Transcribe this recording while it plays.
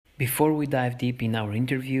Before we dive deep in our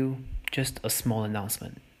interview, just a small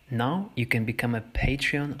announcement. Now you can become a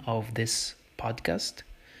Patreon of this podcast,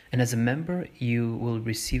 and as a member, you will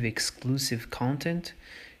receive exclusive content,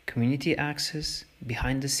 community access,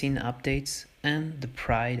 behind the scene updates, and the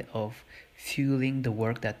pride of fueling the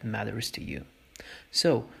work that matters to you.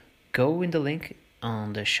 So, go in the link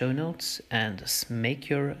on the show notes and make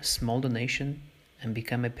your small donation and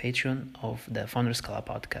become a patron of the Founder Scala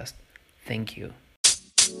podcast. Thank you.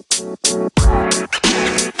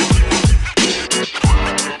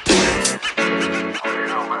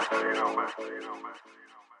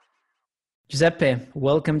 Giuseppe,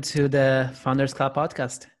 welcome to the Founders Club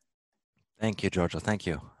podcast. Thank you, Giorgio. Thank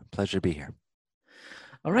you. Pleasure to be here.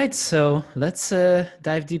 All right, so let's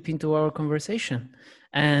dive deep into our conversation.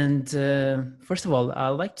 And first of all, I'd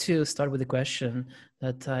like to start with a question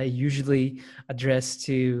that I usually address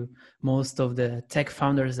to most of the tech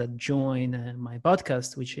founders that join my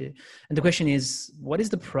podcast, and the question is, what is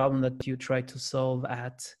the problem that you try to solve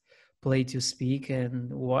at Play to Speak,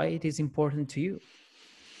 and why it is important to you?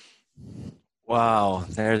 Wow,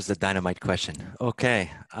 there's a dynamite question. Okay.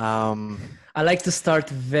 I like to start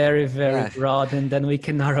very, very broad, and then we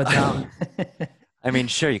can narrow down. I mean,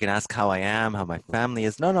 sure, you can ask how I am, how my family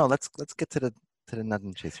is. No, let's get to the nut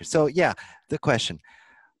and chase here. So yeah, the question.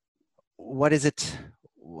 What is it?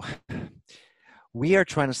 We are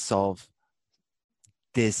trying to solve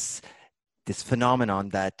this phenomenon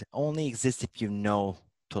that only exists if you know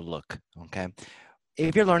to look. Okay.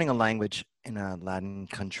 If you're learning a language in a Latin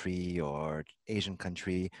country or Asian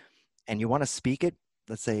country and you want to speak it,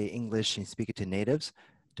 let's say English, and you speak it to natives,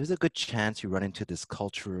 there's a good chance you run into this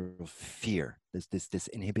culture of fear, this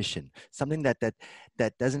inhibition, something that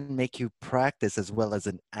doesn't make you practice as well as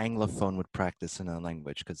an Anglophone would practice in a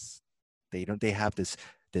language, because they have this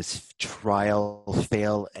trial,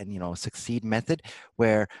 fail, and succeed method,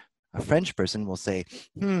 where a French person will say,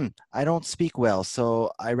 I don't speak well,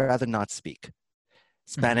 so I rather not speak.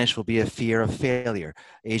 Spanish will be a fear of failure.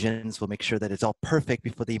 Asians will make sure that it's all perfect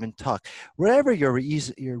before they even talk. Wherever your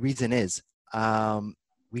reason is,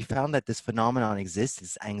 we found that this phenomenon exists,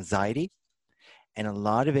 is anxiety, and a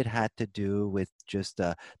lot of it had to do with just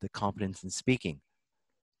the confidence in speaking.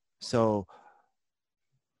 So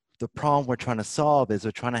the problem we're trying to solve is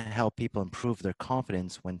we're trying to help people improve their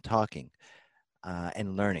confidence when talking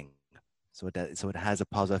and learning. So it has a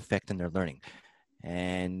positive effect in their learning.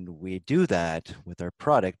 And we do that with our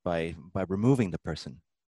product by removing the person,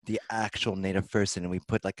 the actual native person, and we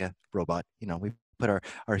put like a robot, we put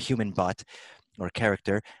our human bot or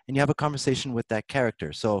character, and you have a conversation with that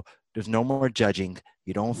character. So there's no more judging.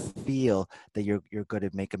 You don't feel that you're going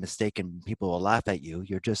to make a mistake and people will laugh at you.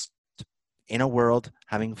 You're just in a world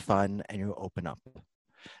having fun and you open up.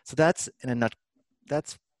 So that's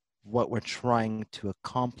what we're trying to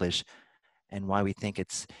accomplish, and why we think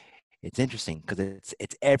it's interesting, because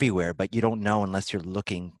it's everywhere, but you don't know unless you're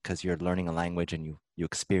looking, because you're learning a language and you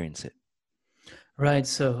experience it. Right.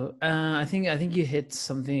 So I think you hit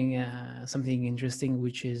something interesting,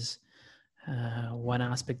 which is one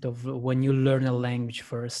aspect of when you learn a language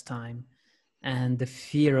first time, and the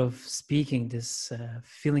fear of speaking, this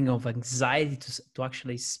feeling of anxiety to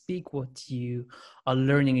actually speak what you are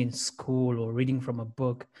learning in school or reading from a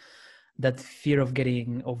book. That fear of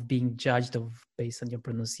being judged based on your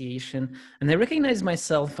pronunciation. And I recognize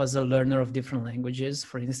myself as a learner of different languages.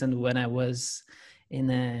 For instance, when I was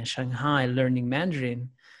in Shanghai learning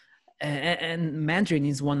Mandarin, and Mandarin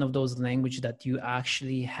is one of those languages that you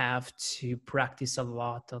actually have to practice a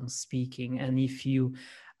lot on speaking. And if you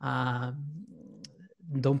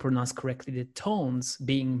don't pronounce correctly the tones,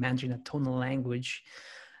 being Mandarin a tonal language,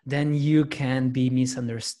 then you can be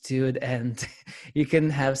misunderstood and you can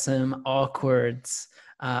have some awkward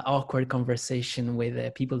conversation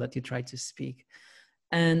with people that you try to speak.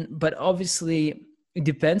 But obviously it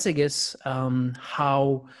depends, I guess,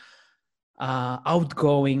 how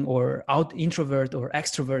outgoing or introvert or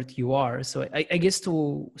extrovert you are. So I guess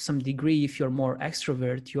to some degree, if you're more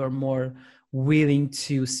extrovert, you are more willing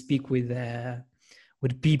to speak with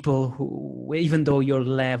people who, even though your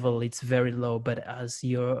level it's very low, but as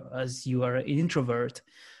you are an introvert,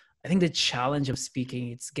 I think the challenge of speaking,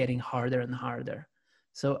 it's getting harder and harder.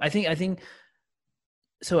 So I think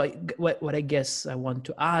so. What I guess I want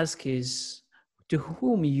to ask is, to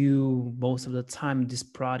whom you most of the time this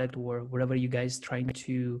product or whatever you guys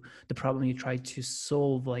the problem you try to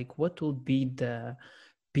solve, like what will be the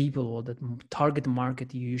people or the target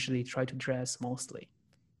market you usually try to address mostly?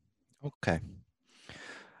 Okay.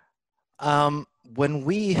 When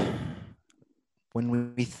we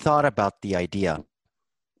thought about the idea,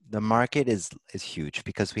 the market is huge,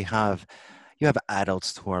 because we have, you have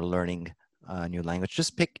adults who are learning a new language.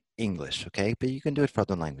 Just pick English, okay? But you can do it for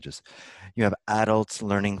other languages. You have adults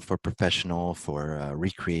learning for professional, for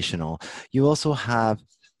recreational. You also have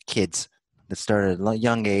kids that start at a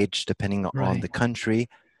young age, depending on Right. the country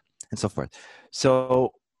and so forth.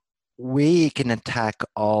 So we can attack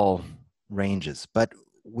all ranges, but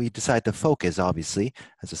we decide to focus, obviously,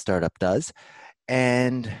 as a startup does,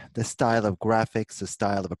 and the style of graphics, the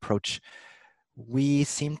style of approach. We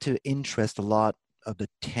seem to interest a lot of the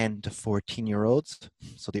 10 to 14-year-olds,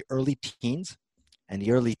 so the early teens. And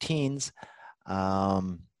the early teens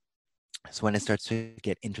is when it starts to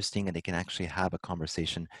get interesting and they can actually have a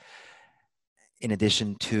conversation. In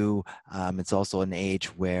addition to, it's also an age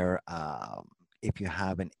where if you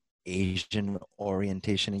have an Asian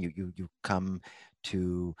orientation, you come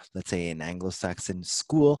to, let's say, an Anglo-Saxon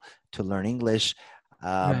school to learn English.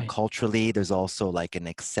 Right. Culturally, there's also like an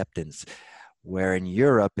acceptance, where in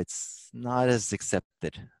Europe, it's not as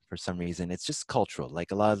accepted for some reason. It's just cultural.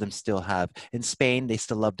 Like a lot of them still have, in Spain, they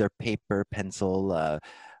still love their paper, pencil,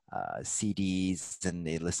 CDs, and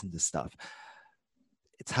they listen to stuff.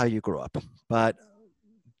 It's how you grow up. But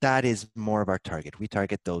that is more of our target. We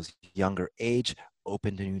target those younger age,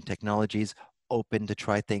 open to new technologies, open to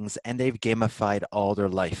try things, and they've gamified all their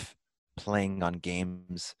life playing on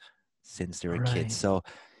games since they were kids. Right. So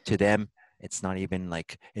to them, it's not even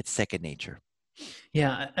like it's second nature.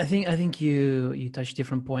 Yeah, I think you touch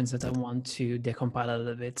different points that I want to decompile a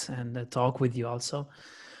little bit and talk with you also.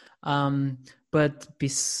 Um, but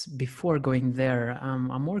before going there, I'm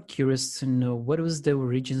more curious to know what was the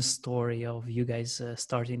origin story of you guys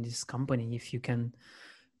starting this company. If you can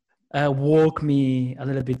walk me a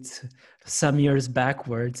little bit some years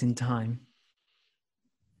backwards in time.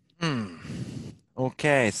 Hmm.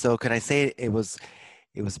 Okay, so can I say it was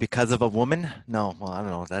because of a woman? No, well, I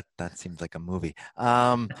don't know. That seems like a movie.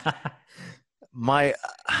 My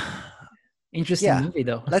Interesting yeah, movie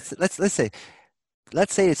though. let's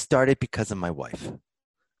say it started because of my wife.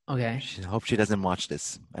 Okay. I hope she doesn't watch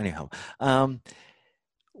this. Anyhow, um,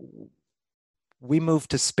 we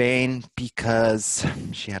moved to Spain because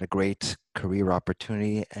she had a great career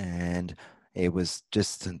opportunity and it was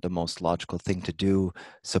just the most logical thing to do,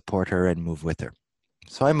 support her and move with her.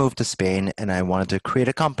 So I moved to Spain and I wanted to create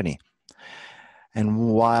a company. And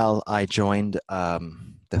while I joined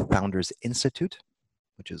the Founders Institute,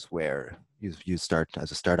 which is where you start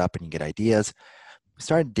as a startup and you get ideas,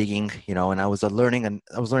 started digging, and I was learning and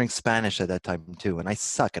I was learning Spanish at that time too. And I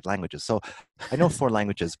suck at languages. So I know four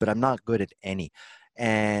languages, but I'm not good at any.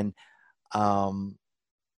 And um,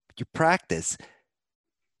 you practice,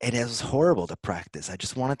 and it was horrible to practice. I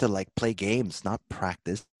just wanted to like play games, not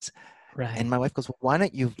practice. And Right. my wife goes, well, why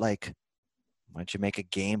don't you make a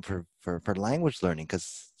game for language learning?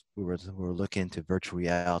 Because we were looking into virtual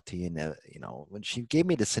reality, and when she gave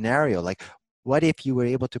me the scenario, like, what if you were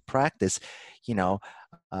able to practice, you know,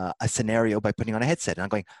 a scenario by putting on a headset? And I'm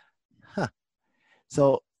going, huh.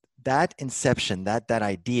 So that inception, that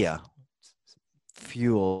idea,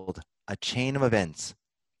 fueled a chain of events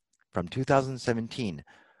from 2017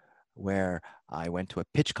 where I went to a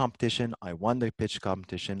pitch competition. I won the pitch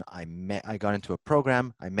competition. I got into a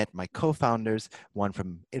program. I met my co-founders, one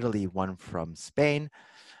from Italy, one from Spain.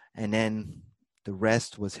 And then the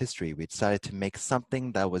rest was history. We decided to make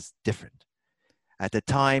something that was different. At the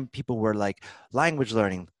time, people were like, language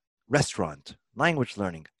learning, restaurant, language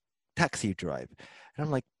learning, taxi drive. And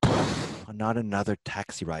I'm like, not another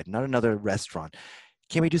taxi ride, not another restaurant.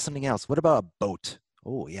 Can we do something else? What about a boat?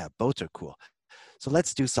 Oh yeah, boats are cool. So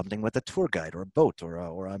let's do something with a tour guide or a boat or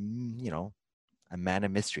a a man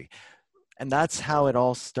of mystery. And that's how it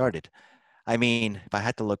all started. I mean, if I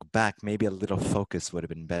had to look back, maybe a little focus would have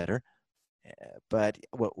been better. But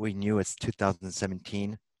what we knew is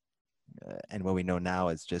 2017, and what we know now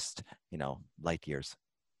is just, light years.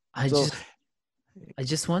 I So just I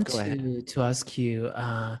just want go ahead. to ask you,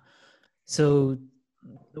 so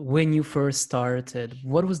when you first started,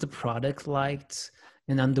 what was the product like?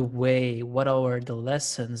 And on the way, what are the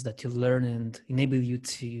lessons that you learned and enable you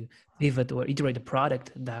to pivot or iterate the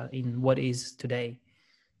product that in what is today?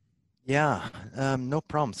 Yeah, no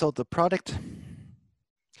problem. So the product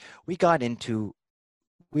we got into,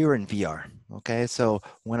 we were in VR. Okay, so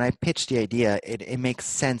when I pitched the idea, it makes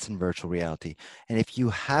sense in virtual reality. And if you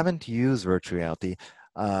haven't used virtual reality,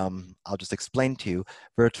 I'll just explain to you.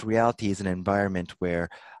 Virtual reality is an environment where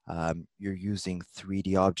you're using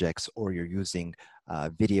 3D objects or you're using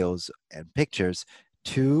videos and pictures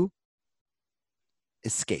to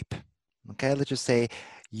escape. Okay, let's just say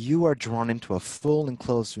you are drawn into a full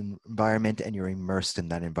enclosed environment and you're immersed in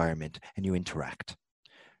that environment and you interact.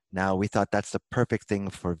 Now we thought that's the perfect thing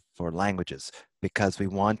for languages because we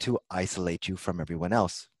want to isolate you from everyone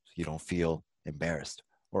else so you don't feel embarrassed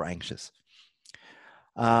or anxious.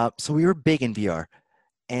 So we were big in VR,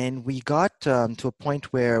 and we got to a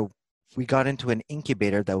point where we got into an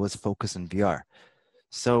incubator that was focused on VR.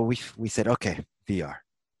 So we said, okay, VR,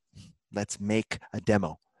 let's make a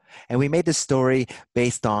demo. And we made this story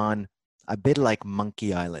based on a bit like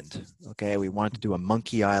Monkey Island. Okay, we wanted to do a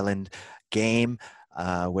Monkey Island game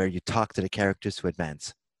where you talk to the characters to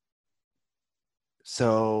advance.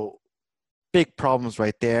 So big problems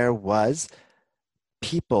right there was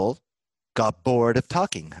people got bored of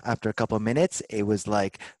talking. After a couple of minutes, it was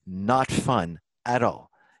like not fun at all.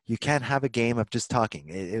 You can't have a game of just talking.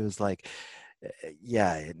 It was like,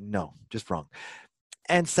 yeah, no, just wrong.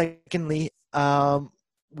 And secondly,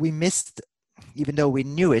 we missed, even though we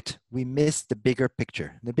knew it, we missed the bigger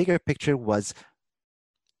picture. The bigger picture was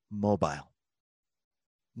mobile.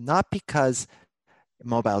 Not because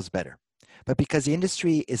mobile is better, but because the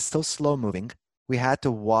industry is so slow moving, we had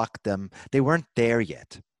to walk them. They weren't there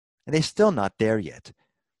yet, and they're still not there yet.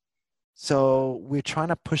 So we're trying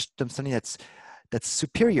to push them something that's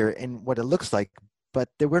superior in what it looks like, but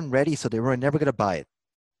they weren't ready, so they were never going to buy it,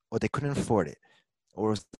 or they couldn't afford it, or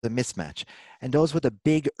it was the mismatch. And those were the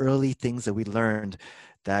big early things that we learned,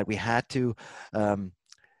 that we had to.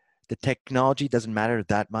 The technology doesn't matter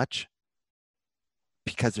that much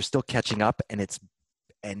because they're still catching up, and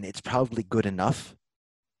it's probably good enough.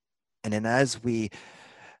 And then as we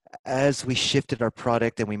shifted our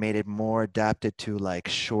product and we made it more adapted to like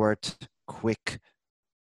short, quick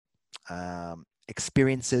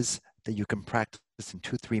experiences that you can practice in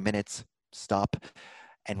 2-3 minutes, stop,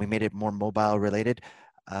 and we made it more mobile related,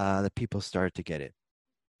 the people started to get it.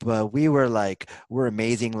 But we were like, we're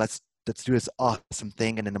amazing, let's do this awesome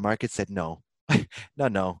thing. And then the market said, no,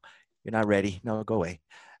 no, you're not ready. No, go away.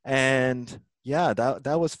 And yeah,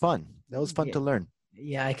 that was fun. That was fun Yeah, to learn.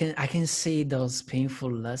 yeah, I can see those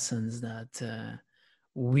painful lessons that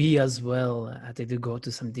we as well had to go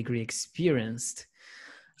to some degree experienced,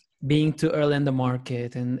 being too early in the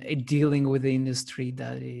market and dealing with the industry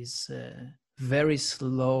that is very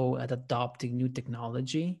slow at adopting new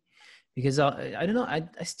technology. Because I don't know,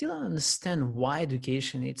 I still don't understand why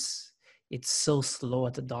education it's so slow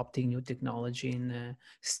at adopting new technology, and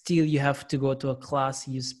still you have to go to a class,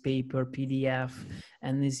 use paper, PDF,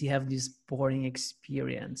 and this you have this boring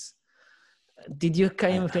experience. Did you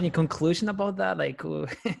come to any conclusion about that? Like,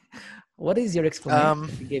 what is your explanation Um,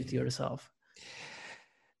 that you gave to yourself?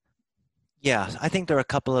 yeah, I think there are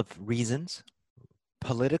a couple of reasons.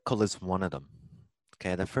 Political is one of them.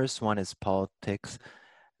 Okay, the first one is politics.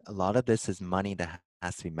 A lot of this is money that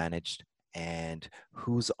has to be managed, and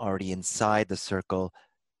who's already inside the circle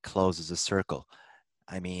closes the circle.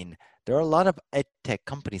 I mean, there are a lot of ed tech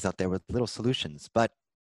companies out there with little solutions, but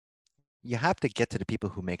you have to get to the people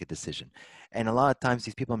who make a decision. And a lot of times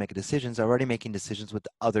these people making decisions are already making decisions with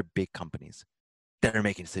other big companies that are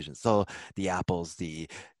making decisions. So the Apples, the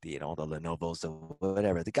the Lenovo's, the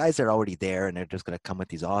whatever, the guys are already there, and they're just going to come with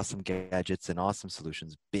these awesome gadgets and awesome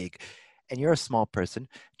solutions, big. And you're a small person.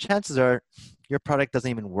 Chances are your product doesn't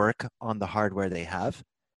even work on the hardware they have.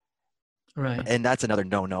 Right. And that's another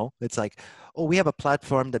no-no. It's like, oh, we have a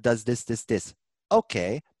platform that does this, this, this.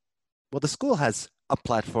 Okay, well, the school has a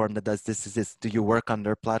platform that does this, this. Do you work on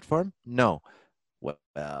their platform? No.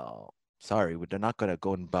 Well, sorry, they're not going to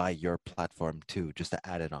go and buy your platform too, just to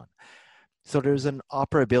add it on. So there's an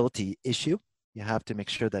operability issue. You have to make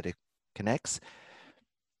sure that it connects.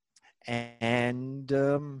 And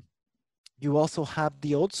you also have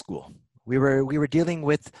the old school. We were dealing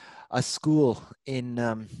with a school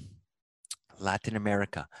in Latin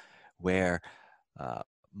America where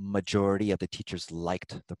majority of the teachers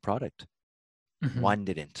liked the product. Mm-hmm. One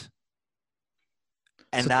didn't.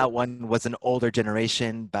 And So, that one was an older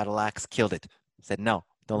generation. Battle Axe killed it. Said, no,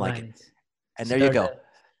 don't like it. right. And So there you go.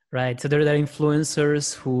 right. So there are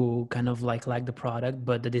influencers who kind of like the product,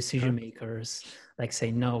 but the decision Correct. makers like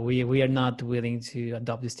say, no, we are not willing to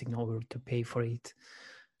adopt this technology to pay for it.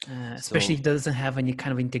 Especially So if it doesn't have any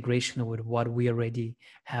kind of integration with what we already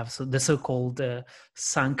have. So the so-called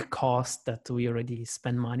sunk cost that we already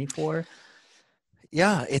spend money for.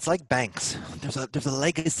 yeah, it's like banks. There's a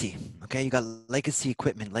legacy. Okay, you got legacy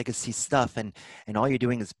equipment, legacy stuff, and all you're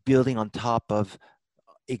doing is building on top of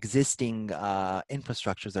existing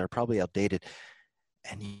infrastructures that are probably outdated.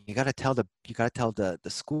 And you got to tell the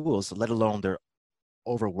schools, let alone they're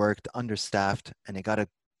overworked, understaffed, and they got to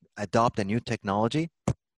adopt a new technology.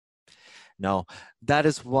 No, that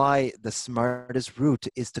is why the smartest route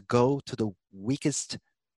is to go to the weakest,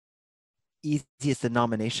 easiest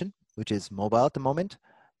denomination, which is mobile at the moment.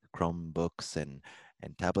 Chromebooks and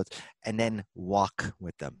tablets, and then walk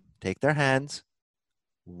with them. Take their hands,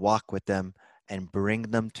 walk with them, and bring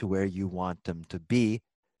them to where you want them to be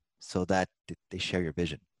so that they share your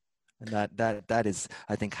vision. And that is,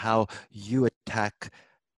 I think, how you attack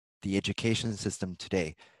the education system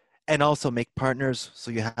today. And also make partners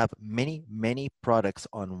so you have many products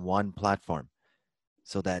on one platform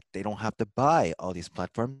so that they don't have to buy all these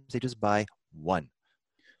platforms. They just buy one.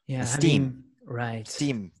 Yeah, And Steam, having right.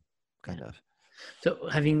 Steam kind Yeah. of. So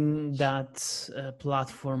having that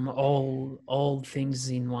platform, all things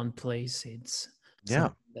in one place, it's Yeah.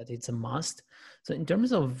 something that it's a must. So in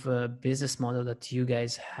terms of business model that you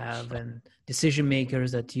guys have and decision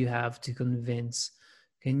makers that you have to convince,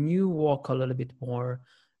 can you walk a little bit more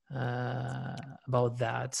about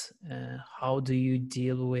that? How do you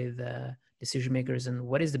deal with decision makers, and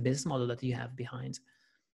what is the business model that you have behind?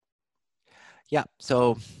 Yeah.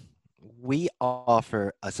 So we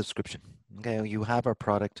offer a subscription. Okay. You have our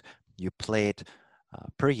product, you play it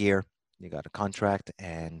per year, you got a contract,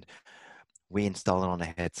 and we install it on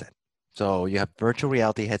a headset. So you have virtual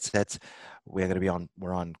reality headsets.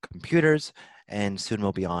 We're on computers, and soon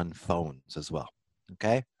we'll be on phones as well.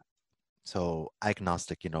 Okay. So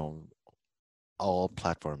agnostic, all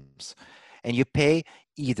platforms. And you pay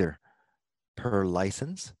either per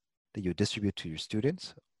license that you distribute to your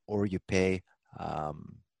students, or you pay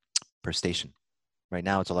um, per station. Right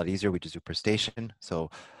now, it's a lot easier. We just do per station. So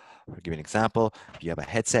I'll give you an example. If you have a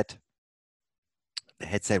headset, the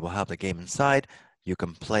headset will have the game inside. You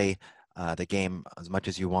can play the game as much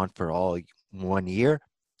as you want for all 1 year.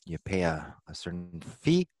 You pay a certain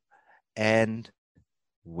fee, and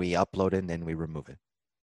we upload it and then we remove it.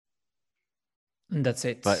 And that's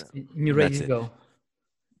it. But You're and ready that's to it. go.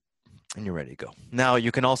 And you're ready to go. Now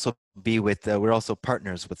you can also be with, we're also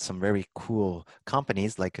partners with some very cool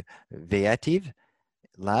companies like Veative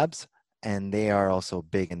Labs, and they are also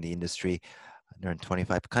big in the industry. They're in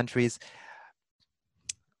 25 countries.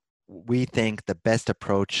 We think the best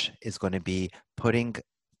approach is going to be putting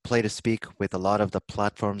Play to Speak with a lot of the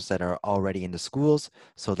platforms that are already in the schools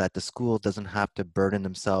so that the school doesn't have to burden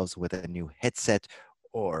themselves with a new headset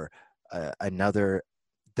or another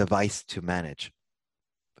device to manage.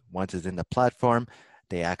 Once it's in the platform,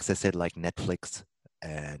 they access it like Netflix,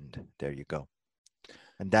 and there you go.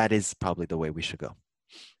 And that is probably the way we should go.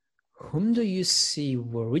 Whom do you see,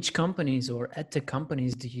 or which companies or edtech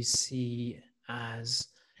companies do you see as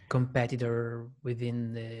competitor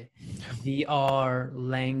within the VR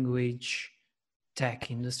language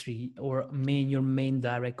tech industry, or your main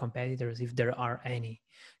direct competitors, if there are any?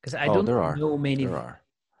 Because Oh, there are. There are.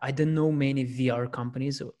 I don't know many VR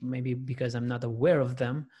companies, maybe because I'm not aware of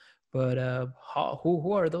them. But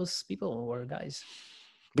who are those people or guys?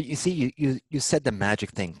 But you see, you said the magic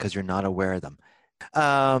thing because you're not aware of them.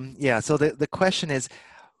 Yeah, so the question is,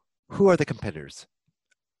 who are the competitors?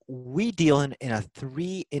 We deal in a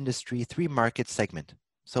three market segment.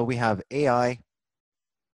 So we have AI,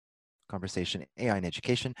 conversation, AI in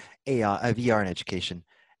education, VR in education,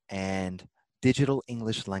 and digital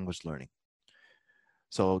English language learning.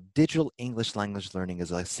 So digital English language learning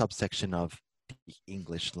is a subsection of the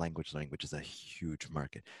English language learning, which is a huge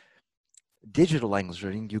market. Digital language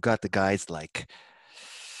learning, you got the guys like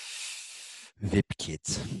VIP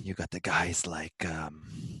Kids. You got the guys like the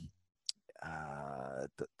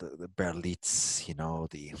Berlitz,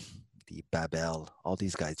 the Babel, all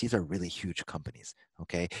these guys. These are really huge companies.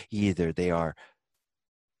 Okay, either they are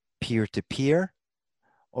peer-to-peer,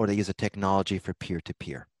 or they use a technology for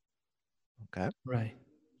peer-to-peer. Okay. Right.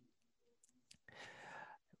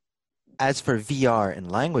 As for VR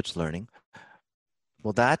and language learning,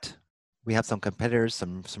 well, that we have some competitors,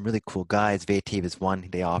 some really cool guys. Veative is one.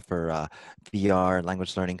 They offer VR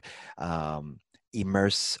language learning.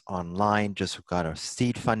 Immerse Online just got a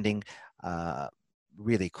seed funding.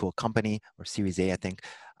 Really cool company, or Series A, I think.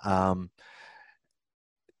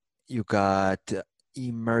 You got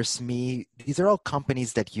Immerse Me. These are all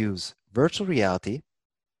companies that use virtual reality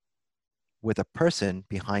with a person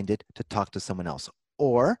behind it to talk to someone else,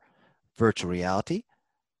 or virtual reality,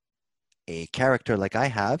 a character like I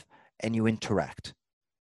have, and you interact.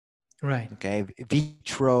 Right. Okay.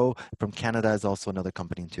 Vitro from Canada is also another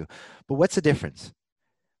company too. But what's the difference?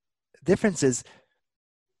 The difference is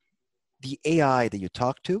the AI that you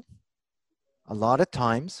talk to, a lot of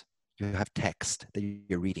times you have text that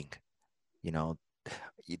you're reading.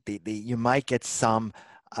 You might get some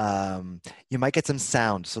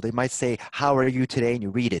sound. So they might say, "How are you today?" and you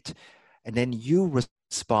read it. And then you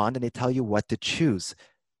respond and they tell you what to choose.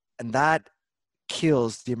 And that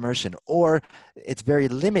kills the immersion. Or it's very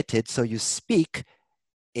limited, so you speak,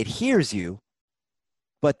 it hears you,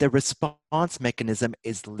 but the response mechanism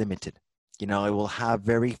is limited. You know, it will have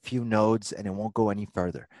very few nodes and it won't go any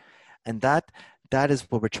further. And that is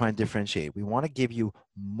what we're trying to differentiate. We want to give you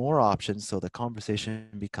more options so the conversation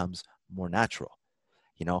becomes more natural.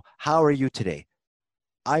 You know, how are you today?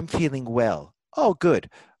 I'm feeling well. Oh, good.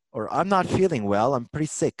 Or I'm not feeling well. I'm pretty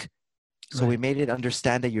sick. So we Right. made it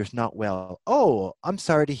understand that you're not well. Oh, I'm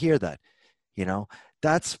sorry to hear that. You know,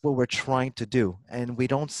 that's what we're trying to do. And we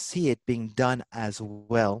don't see it being done as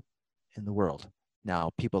well in the world.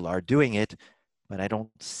 Now, people are doing it, but I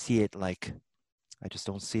just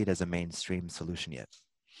don't see it as a mainstream solution yet.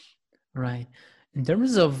 Right. In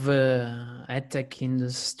terms of edtech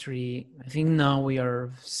industry, I think now we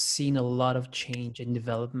are seeing a lot of change and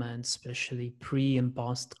development, especially pre and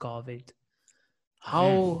post COVID.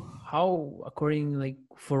 How according like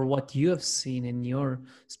for what you have seen in your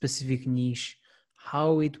specific niche,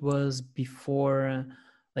 how it was before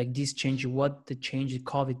like this change, what the change, the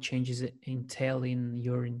COVID changes entail in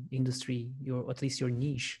your industry, your at least your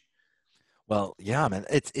niche. Well, yeah, man.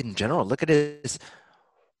 It's in general. Look at this.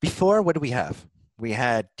 Before, what do we have? We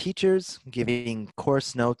had teachers giving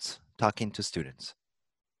course notes, talking to students.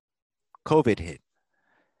 COVID hit.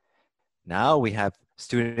 Now we have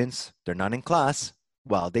students, they're not in class.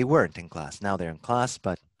 Well, they weren't in class. Now they're in class,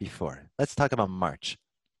 but before. Let's talk about March.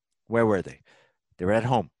 Where were they? They were at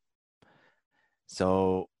home.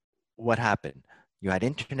 So what happened? You had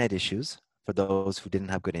internet issues for those who didn't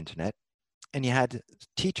have good internet, and you had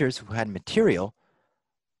teachers who had material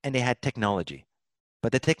and they had technology.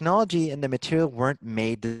 But the technology and the material weren't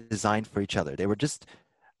designed for each other. They were just,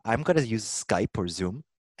 I'm going to use Skype or Zoom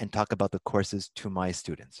and talk about the courses to my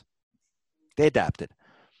students. They adapted,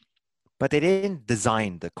 but they didn't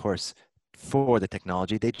design the course for the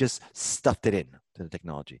technology. They just stuffed it in to the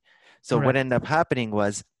technology. So what Right. ended up happening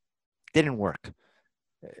was didn't work.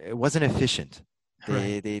 It wasn't efficient.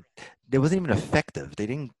 Right. They wasn't even effective. They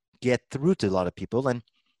didn't get through to a lot of people, and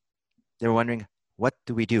they were wondering, what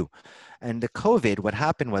do we do? And the COVID, what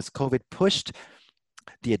happened was COVID pushed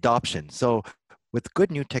the adoption. So with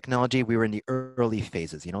good new technology, we were in the early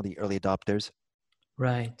phases, you know, the early adopters. And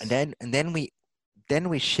Right. then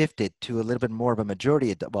we shifted to a little bit more of a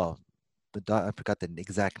majority, well, I forgot the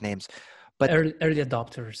exact names, but Early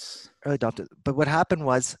adopters. early adopters. But what happened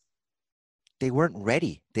was they weren't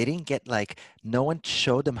ready. They didn't get no one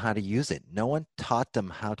showed them how to use it. No one taught them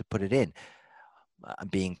how to put it in. I'm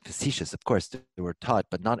being facetious, of course, they were taught,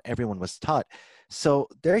 but not everyone was taught. So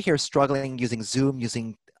they're here struggling using Zoom,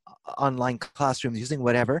 using online classrooms, using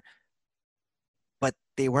whatever, but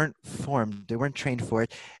they weren't formed, they weren't trained for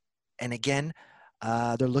it. And again,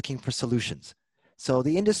 they're looking for solutions. So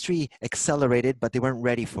the industry accelerated, but they weren't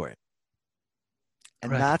ready for it.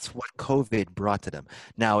 And Right. that's what COVID brought to them.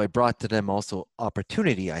 Now, it brought to them also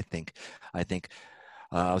opportunity, I think. I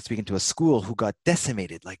was speaking to a school who got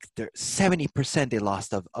decimated, like 70% they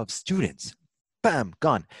lost of students. Bam,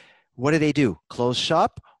 gone. What do? Close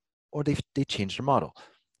shop, or they changed their model.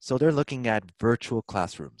 So they're looking at virtual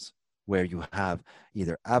classrooms where you have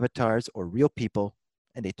either avatars or real people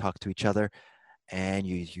and they talk to each other and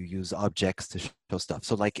you use objects to show stuff.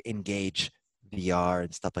 So like Engage VR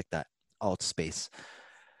and stuff like that, alt space.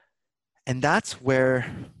 And that's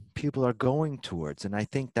where people are going towards. And I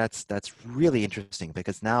think that's really interesting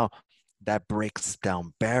because now that breaks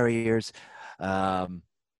down barriers.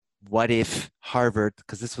 What if Harvard,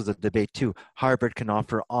 because this was a debate too, Harvard can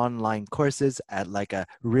offer online courses at like a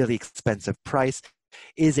really expensive price.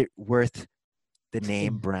 Is it worth the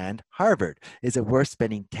name brand Harvard? Is it worth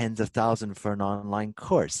spending tens of thousands for an online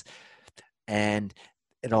course? And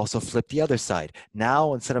it also flipped the other side.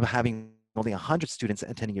 Now, instead of having only 100 students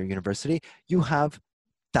attending your university, you have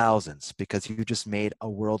thousands because you just made a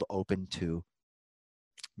world open to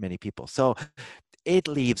many people. So it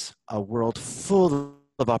leaves a world full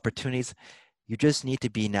of opportunities. You just need to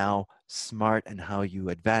be now smart in how you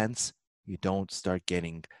advance. You don't start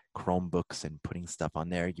getting Chromebooks and putting stuff on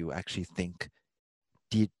there. You actually think,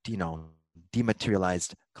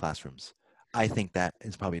 dematerialized classrooms. I think that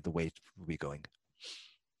is probably the way we'll be going.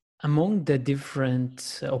 Among the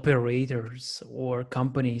different operators or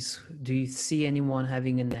companies, do you see anyone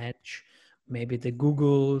having an edge? Maybe the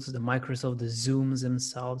Googles, the Microsoft, the Zooms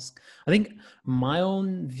themselves. I think my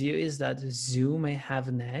own view is that Zoom may have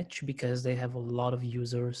an edge because they have a lot of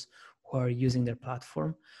users who are using their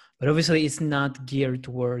platform. But obviously, it's not geared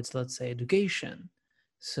towards, let's say, education.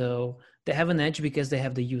 So they have an edge because they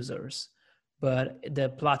have the users. But the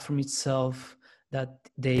platform itself that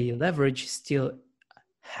they leverage still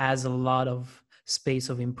has a lot of space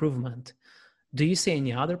of improvement. Do you see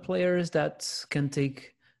any other players that can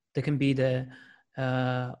be the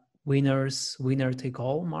winner take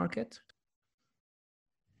all market?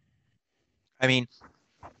 I mean,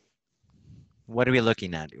 what are we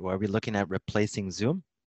looking at? Are we looking at replacing Zoom?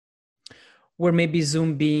 Or maybe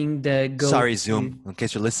Zoom being the Sorry, go-to, Zoom, in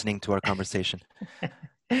case you're listening to our conversation.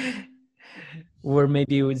 or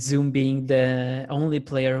maybe with Zoom being the only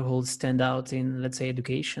player who'll stand out in, let's say,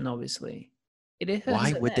 education, obviously. It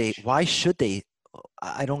has an edge. Why should they?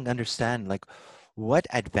 I don't understand. Like, what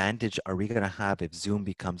advantage are we going to have if Zoom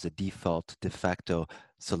becomes a default de facto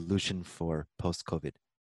solution for post-COVID?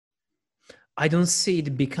 I don't see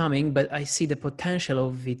it becoming, but I see the potential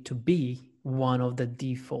of it to be one of the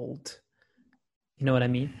default. You know what I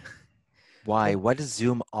mean? Why? What does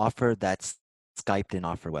Zoom offer that Skype didn't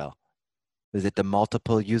offer well? Is it the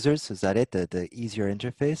multiple users? Is that it? The easier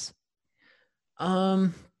interface?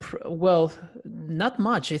 Well, not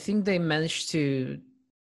much. I think they managed to.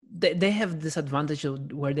 They have this advantage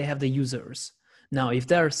of where they have the users. Now, if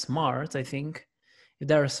they're smart, I think if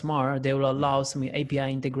they're smart, they will allow some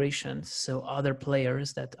API integrations so other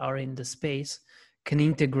players that are in the space can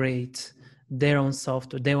integrate their own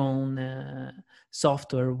software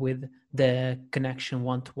with the connection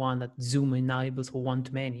one-to-one that Zoom enables for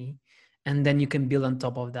one-to-many, and then you can build on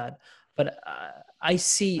top of that. But I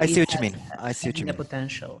see I see it what you as mean. I see what having you the mean.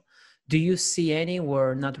 potential. Do you see any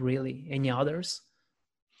or not really? Any others?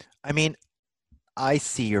 I mean, I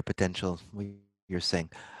see your potential, what you're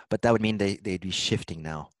saying, but that would mean they'd be shifting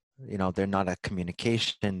now. You know, they're not a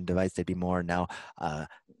communication device. They'd be more now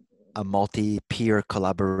a multi-peer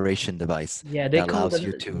collaboration device Yeah, that allows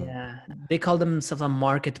you to. they call themselves a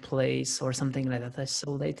marketplace or something like that. I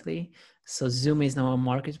saw lately. So Zoom is now a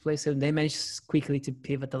marketplace. So they managed quickly to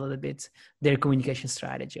pivot a little bit their communication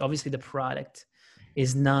strategy. Obviously, the product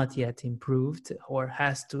is not yet improved or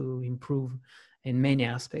has to improve in many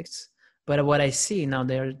aspects. But what I see now,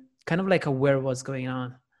 they're kind of like aware of what's going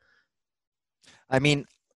on. I mean,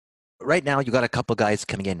 right now you got a couple guys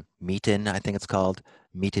coming in. Meetin, I think it's called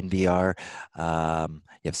Meetin VR.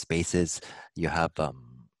 You have Spaces. You have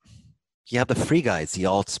the free guys, the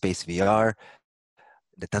Alt Space VR.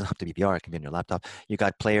 It doesn't have to be VR, it can be on your laptop. You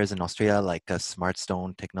got players in Australia like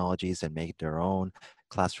Smartstone Technologies and make their own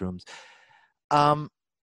classrooms. Um,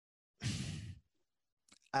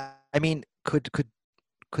 I mean, could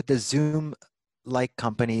the Zoom like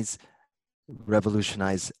companies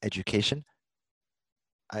revolutionize education?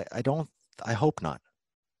 I don't. I hope not.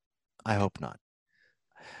 I hope not.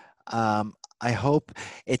 I hope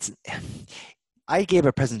it's. I gave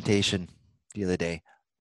a presentation the other day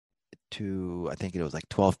to, I think it was like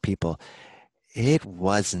 12 people. It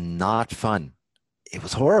was not fun. It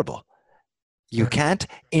was horrible. You can't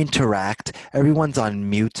interact. Everyone's on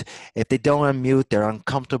mute. If they don't unmute, they're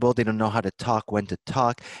uncomfortable. They don't know how to talk, when to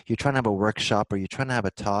talk. You're trying to have a workshop or you're trying to have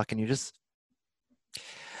a talk and you just,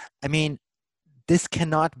 I mean, this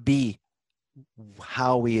cannot be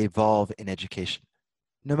how we evolve in education.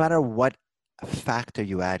 No matter what factor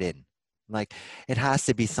you add in, like it has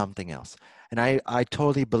to be something else. And I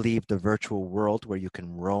totally believe the virtual world where you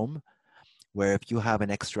can roam, where if you have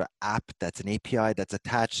an extra app that's an API that's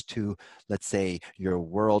attached to, let's say, your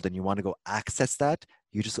world and you want to go access that,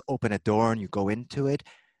 you just open a door and you go into it.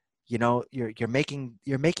 You know, you're making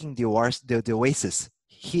the oasis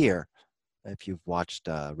here. If you've watched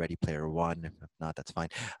Ready Player One, if not, that's fine.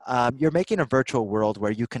 You're making a virtual world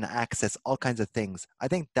where you can access all kinds of things. I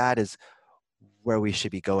think that is where we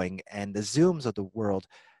should be going. And the Zooms of the world,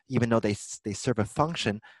 even though they serve a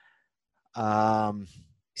function,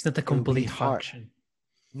 It's not a it would be complete hard. function.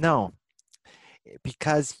 No,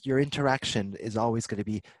 because your interaction is always going to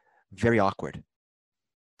be very awkward.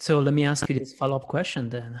 So let me ask you this follow-up question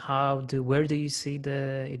then. Where do you see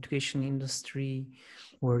the education industry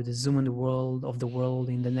or the Zoom in the world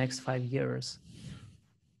in the next 5 years?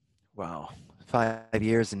 Wow, 5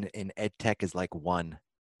 years in ed tech is like one.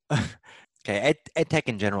 Okay, ed tech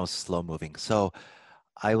in general is slow moving. So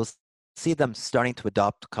I will see them starting to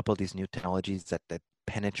adopt a couple of these new technologies that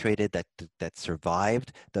penetrated, that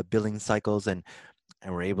survived the billing cycles and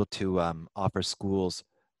were able to offer schools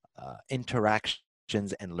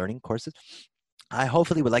interactions and learning courses. I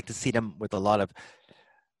hopefully would like to see them with a lot of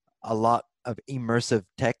immersive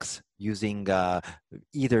techs using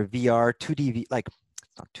either VR, 2D, like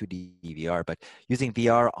not 2D VR, but using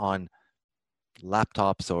VR on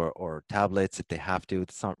laptops or tablets if they have to.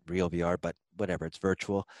 It's not real VR, but whatever, it's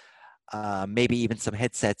virtual. Maybe even some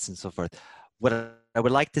headsets and so forth. What I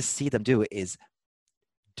would like to see them do is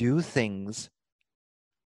do things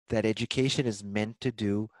that education is meant to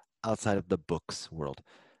do outside of the books world.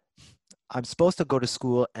 I'm supposed to go to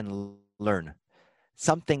school and learn.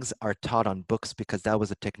 Some things are taught on books because that was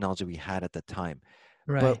the technology we had at the time.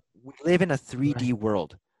 but Right. we live in a 3D Right.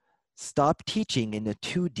 world. Stop teaching in a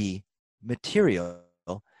 2D material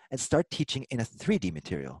and start teaching in a 3D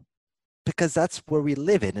material, because that's where we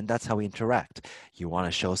live in and that's how we interact. You want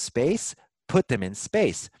to show space, put them in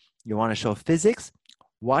space. You want to show physics,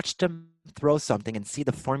 watch them throw something and see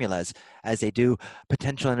the formulas as they do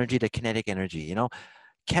potential energy to kinetic energy,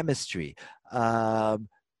 chemistry. Um,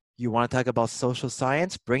 you want to talk about social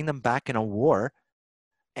science, bring them back in a war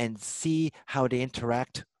and see how they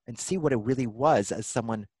interact and see what it really was as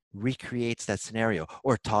someone recreates that scenario.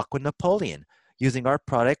 Or talk with Napoleon. Using our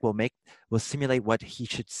product, we'll simulate what he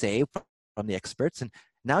should say from the experts. And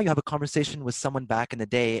now you have a conversation with someone back in the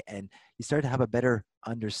day and you start to have a better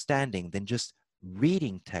understanding than just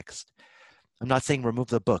reading text. I'm not saying remove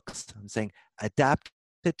the books. I'm saying adapt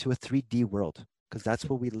it to a 3D world, because that's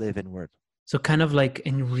what we live in. Word. So kind of like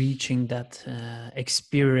enriching that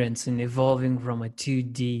experience and evolving from a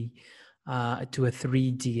 2D to a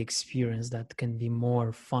 3D experience that can be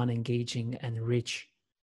more fun, engaging, and rich.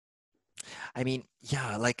 I mean,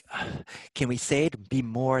 yeah, like, can we say it be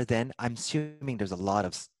more than? I'm assuming there's a lot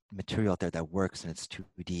of material out there that works and it's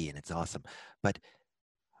 2D and it's awesome, but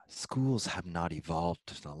schools have not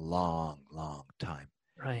evolved in a long, long time.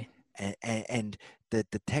 Right. And the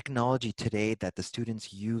technology today that the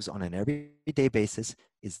students use on an everyday basis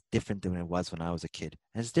is different than it was when I was a kid.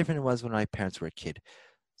 And it's different than it was when my parents were a kid.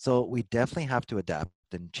 So we definitely have to adapt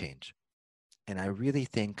and change. And I really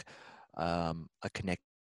think a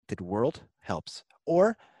connected world helps.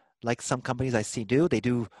 Or like some companies I see do, they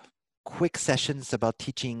do quick sessions about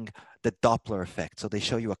teaching the Doppler effect. So they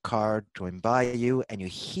show you a car going by you and you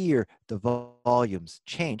hear the volumes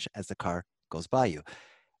change as the car goes by you.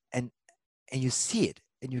 And and you see it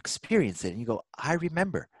and you experience it and you go, I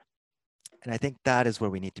remember. And I think that is where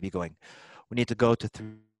we need to be going. We need to go to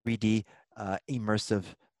 3D immersive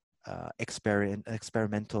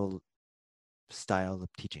experimental style of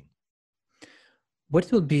teaching.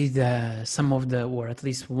 What would be the some of the, or at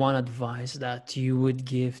least one advice that you would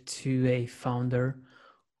give to a founder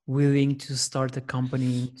willing to start a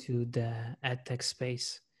company into the edtech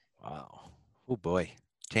space? Wow. Oh boy.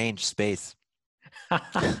 Change space.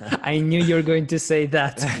 I knew you were going to say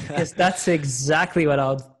that because that's exactly what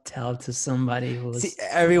I would tell to somebody See, who's.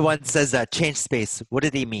 everyone says that change space. What do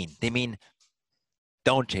they mean? They mean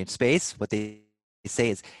don't change space. What they say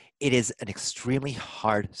is it is an extremely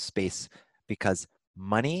hard space because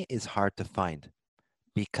money is hard to find,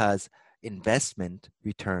 because investment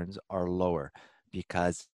returns are lower,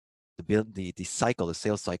 because the cycle, the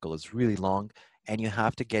sales cycle is really long, and you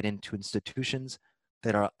have to get into institutions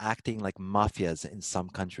that are acting like mafias in some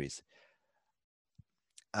countries.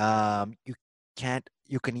 You can't.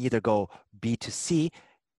 You can either go B2C,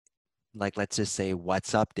 like let's just say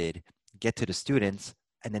WhatsApp did, get to the students,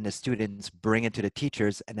 and then the students bring it to the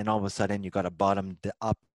teachers, and then all of a sudden you got a bottom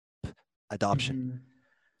up adoption.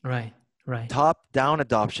 Mhm. Right, right. Top down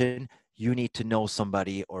adoption, you need to know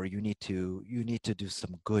somebody, or you need to do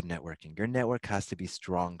some good networking. Your network has to be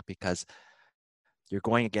strong because you're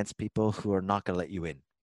going against people who are not going to let you in.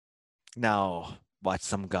 Now, watch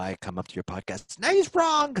some guy come up to your podcast. No, he's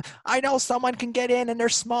wrong. I know someone can get in and they're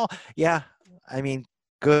small. Yeah, I mean,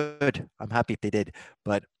 good. I'm happy if they did.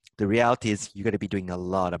 But the reality is you got to be doing a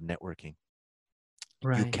lot of networking. You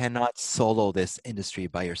Right. cannot solo this industry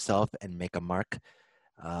by yourself and make a mark.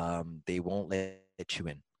 They won't let you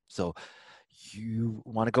in. So you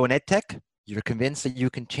want to go in ed tech? You're convinced that you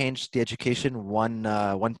can change the education one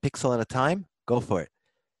pixel at a time? Go for it.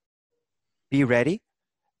 Be ready,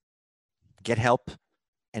 get help,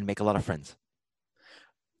 and make a lot of friends.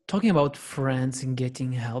 Talking about friends and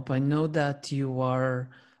getting help, I know that you are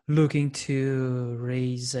looking to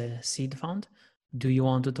raise a seed fund. Do you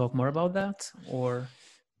want to talk more about that, or?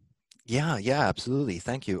 Yeah, absolutely.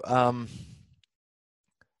 Thank you.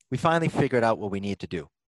 We finally figured out what we need to do.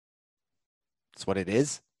 It's what it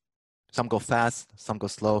is. Some go fast, some go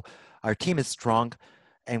slow. Our team is strong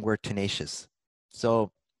and we're tenacious.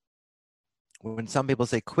 So when some people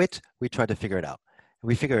say quit, we try to figure it out.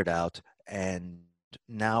 We figure it out, and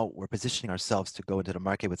now we're positioning ourselves to go into the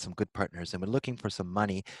market with some good partners, and we're looking for some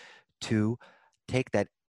money to take that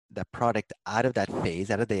product out of that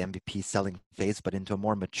phase, out of the MVP selling phase, but into a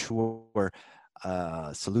more mature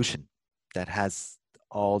solution that has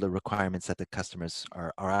all the requirements that the customers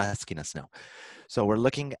are asking us now. So we're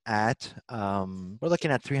looking at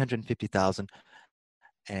 350,000,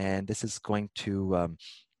 and this is going to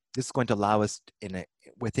allow us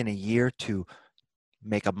within a year to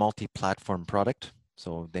make a multi-platform product.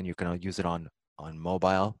 So then you can use it on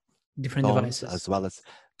mobile Different phones devices. as well as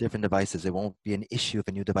different devices. It won't be an issue if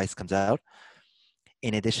a new device comes out.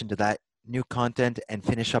 In addition to that, new content and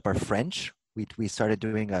finish up our French. We started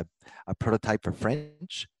doing a prototype for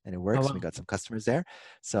French, and it Oh, works. We wow. got some customers there.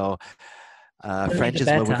 So Tell me French the is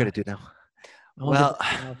what we're going beta. to do now. I want the Well,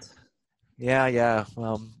 beta out. yeah, yeah.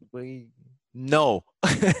 Well, no,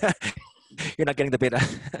 you're not getting the beta.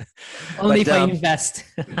 Only But if I invest.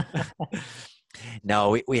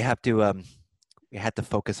 no, we have to we had to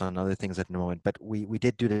focus on other things at the moment. But we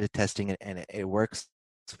did do the testing, and it works.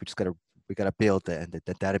 We just gotta build the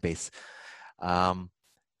database. Um,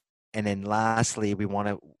 and then lastly, we want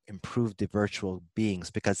to improve the virtual beings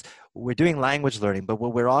because we're doing language learning, but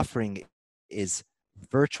what we're offering is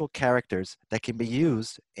virtual characters that can be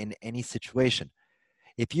used in any situation.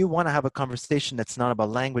 If you want to have a conversation that's not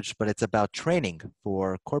about language, but it's about training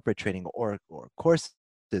for corporate training or courses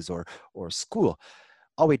or school,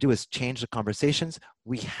 all we do is change the conversations.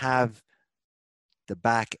 We have the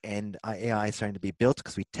back end AI starting to be built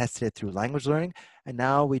because we tested it through language learning, and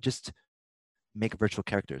now we just make virtual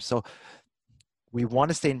characters. So we want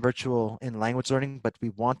to stay in language learning, but we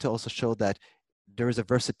want to also show that there is a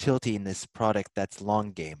versatility in this product that's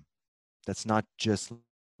long game. That's not just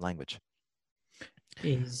language.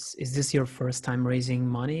 Is this your first time raising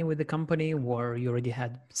money with the company, or you already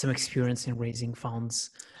had some experience in raising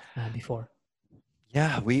funds before?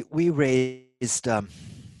 Yeah, we raised a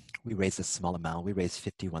small amount. We raised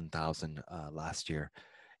 51,000 last year.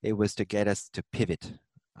 It was to get us to pivot.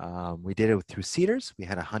 We did it through Seedrs. We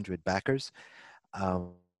had 100 backers.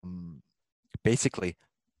 Um, Basically,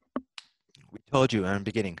 we told you in the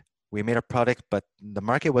beginning, we made a product, but the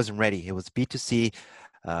market wasn't ready. It was B2C.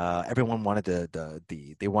 Everyone wanted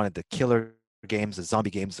they wanted the killer games, the zombie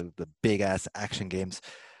games, the big ass action games.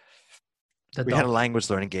 The We had a dog. language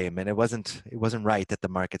learning game, and it wasn't right at the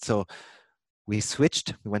market. So we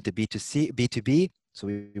switched. We went to B2C, B2B. So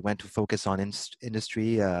we went to focus on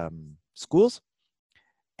industry schools,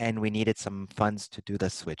 and we needed some funds to do the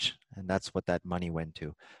switch, and that's what that money went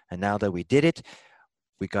to. And now that we did it,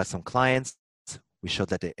 we got some clients. We showed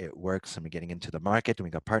that it works, and we're getting into the market, and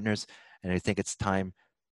we got partners. And I think it's time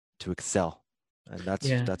to excel, and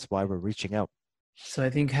Yeah. that's why we're reaching out. So I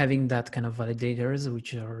think having that kind of validators,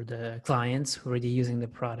 which are the clients who are already using the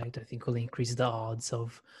product, I think will increase the odds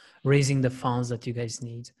of raising the funds that you guys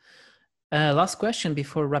need. Last question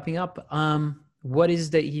before wrapping up. What is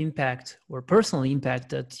the impact or personal impact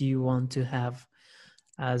that you want to have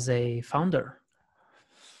as a founder?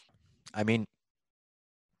 I mean,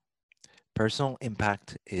 personal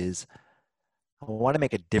impact is I want to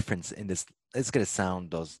make a difference in this. It's gonna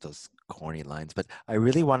sound those corny lines, but I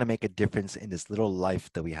really want to make a difference in this little life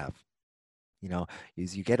that we have. You know,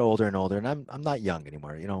 as you get older and older, and I'm not young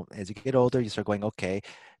anymore. You know, as you get older, you start going, okay,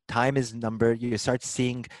 time is numbered. You start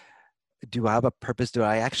seeing, do I have a purpose? Do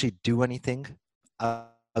I actually do anything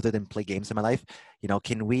other than play games in my life? You know,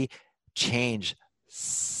 can we change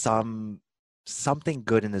something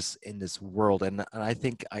good in this world? And I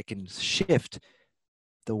think I can shift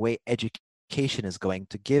the way education is going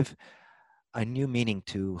to give a new meaning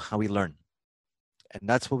to how we learn. And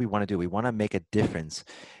that's what we want to do. We want to make a difference,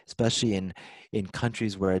 especially in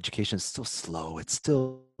countries where education is still slow. It's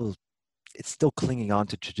still clinging on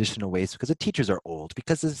to traditional ways because the teachers are old,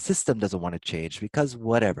 because the system doesn't want to change, because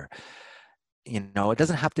whatever. You know, it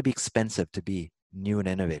doesn't have to be expensive to be new and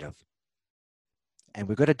innovative. And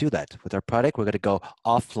we're going to do that with our product. We're going to go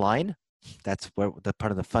offline. That's what the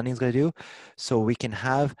part of the funding is going to do. So we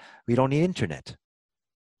don't need internet.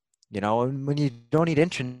 You know, and when you don't need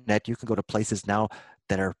internet, you can go to places now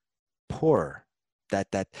that are poor, that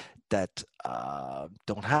don't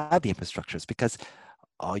have the infrastructures, because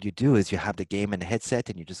all you do is you have the game and the headset,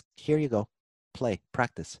 and you just, here you go, play,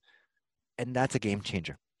 practice, and that's a game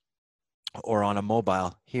changer. Or on a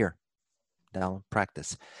mobile, here, down,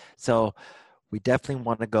 practice. So we definitely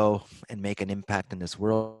want to go and make an impact in this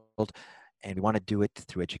world, and we want to do it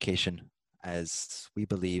through education, as we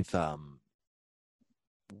believe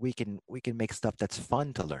we can make stuff that's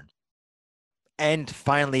fun to learn, and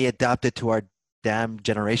finally adapt it to our damn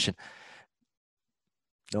generation.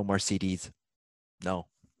 No more CDs. No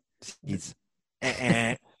CDs.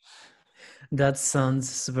 That sounds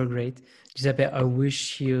super great. Giuseppe, I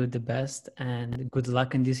wish you the best and good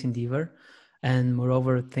luck in this endeavor. And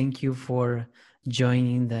moreover, thank you for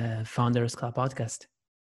joining the Founders Club podcast.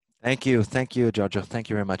 Thank you, Giorgio. Thank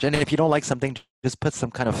you very much. And if you don't like something, just put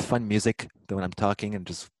some kind of fun music when I'm talking, and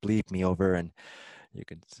just bleep me over, and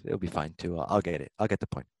it'll be fine too. I'll get it. I'll get the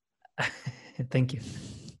point. Thank you.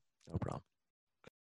 No problem.